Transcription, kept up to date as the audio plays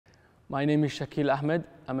My name is Shakeel Ahmed.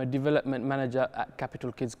 I'm a development manager at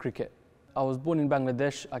Capital Kids Cricket. I was born in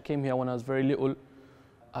Bangladesh. I came here when I was very little.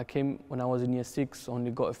 I came when I was in year 6,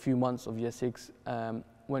 only got a few months of year 6.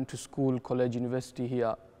 Went to school, college, university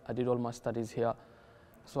here. I did all my studies here.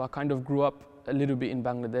 So I kind of grew up a little bit in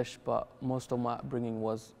Bangladesh, but most of my upbringing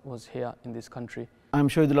was here in this country. I'm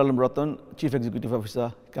Shahidul Alam Ratan, Chief Executive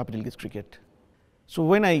Officer, Capital Kids Cricket. So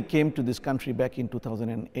when I came to this country back in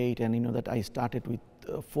 2008, and you know that I started with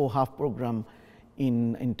a 4-half program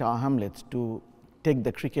in Tower Hamlets to take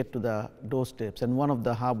the cricket to the doorsteps, and one of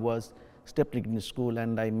the hub was Step Cricket School,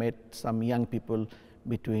 and I met some young people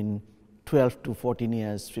between 12 to 14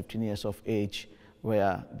 years, 15 years of age,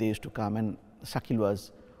 where they used to come, and Shakeel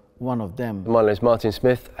was one of them. My name is Martin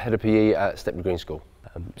Smith, Head of PE at Stepney Green School.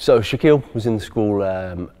 So Shakeel was in the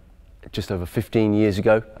school just over 15 years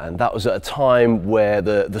ago, and that was at a time where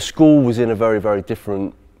the school was in a very, very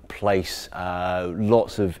different place.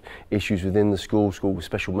 Lots of issues within the school with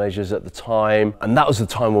special measures at the time, and that was the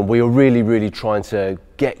time when we were really trying to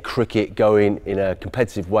get cricket going in a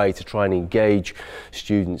competitive way to try and engage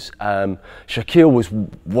students. Shakeel was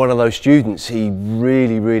one of those students. He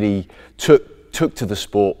really took to the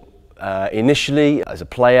sport initially as a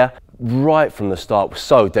player. Right from the start, was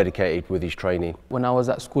so dedicated with his training. When I was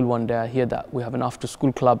at school one day, I hear that we have an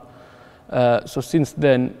after-school club. So since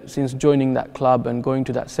then, since joining that club and going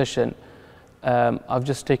to that session, I've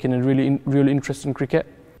just taken a real interest in cricket.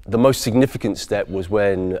 The most significant step was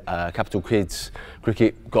when Capital Kids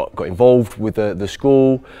Cricket got involved with the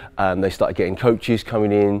school. They started getting coaches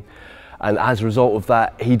coming in. And as a result of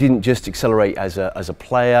that, he didn't just accelerate as a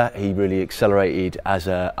player, he really accelerated as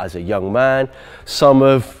a young man.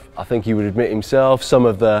 I think he would admit himself, some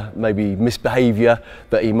of the maybe misbehaviour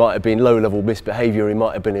that he might have been, low-level misbehaviour he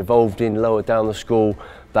might have been involved in lower down the school,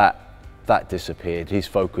 that disappeared. His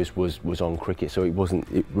focus was on cricket, so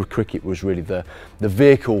cricket was really the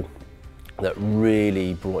vehicle that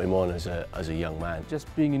really brought him on as a young man.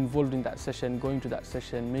 Just being involved in that session, going to that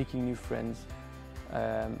session, making new friends,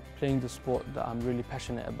 playing the sport that I'm really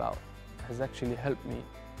passionate about has actually helped me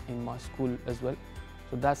in my school as well.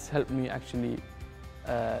 So that's helped me actually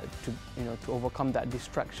to overcome that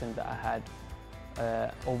distraction that I had,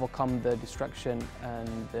 overcome the distraction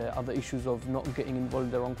and the other issues of not getting involved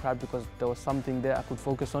in the wrong crowd, because there was something there I could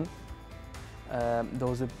focus on. There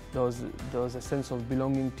was a sense of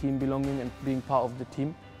belonging, team belonging, and being part of the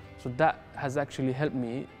team. So that has actually helped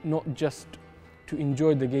me not just to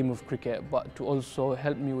enjoy the game of cricket, but to also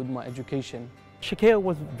help me with my education. Shakeel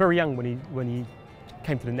was very young when he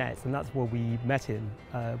came to the nets, and that's where we met him.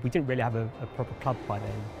 We didn't really have a proper club by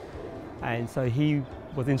then, and so he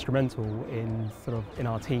was instrumental in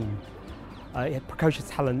our team. He had precocious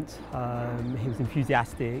talent, he was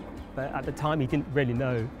enthusiastic, but at the time he didn't really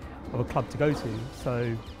know of a club to go to,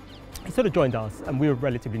 so he sort of joined us, and we were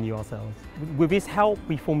relatively new ourselves. With his help,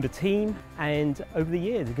 we formed a team, and over the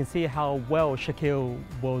years you can see how well Shakeel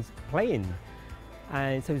was playing.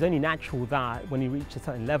 And so it was only natural that when he reached a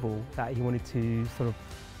certain level that he wanted to sort of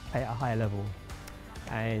play at a higher level.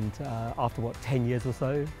 And after 10 years or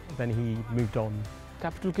so, then he moved on.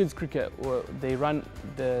 Capital Kids Cricket, they ran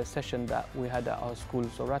the session that we had at our school.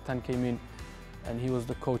 So Ratan came in and he was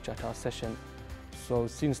the coach at our session. So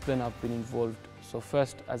since then I've been involved. So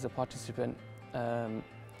first as a participant,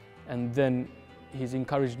 and then he's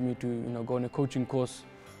encouraged me to go on a coaching course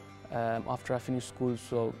after I finished school.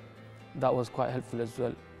 So that was quite helpful as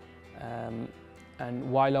well.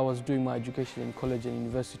 And while I was doing my education in college and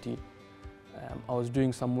university, I was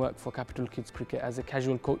doing some work for Capital Kids Cricket as a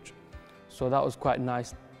casual coach. So that was quite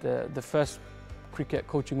nice. The first cricket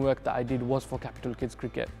coaching work that I did was for Capital Kids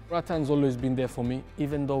Cricket. Ratan's always been there for me,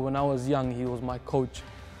 even though when I was young he was my coach.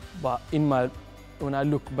 But when I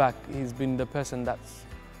look back, he's been the person that's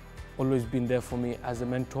always been there for me as a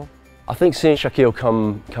mentor. I think seeing Shakeel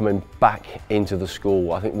coming back into the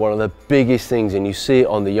school, I think one of the biggest things, and you see it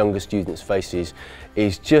on the younger students' faces,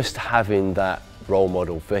 is just having that role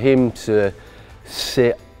model. For him to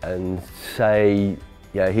sit and say,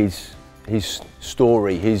 his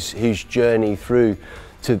story, his journey through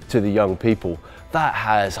to the young people, that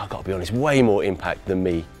has, I've got to be honest, way more impact than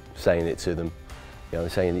me saying it to them.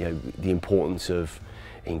 Saying the importance of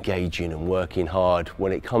engaging and working hard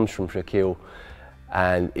when it comes from Shakeel.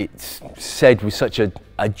 And it's said with such a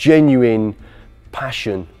genuine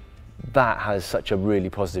passion, that has such a really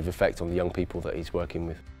positive effect on the young people that he's working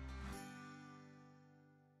with.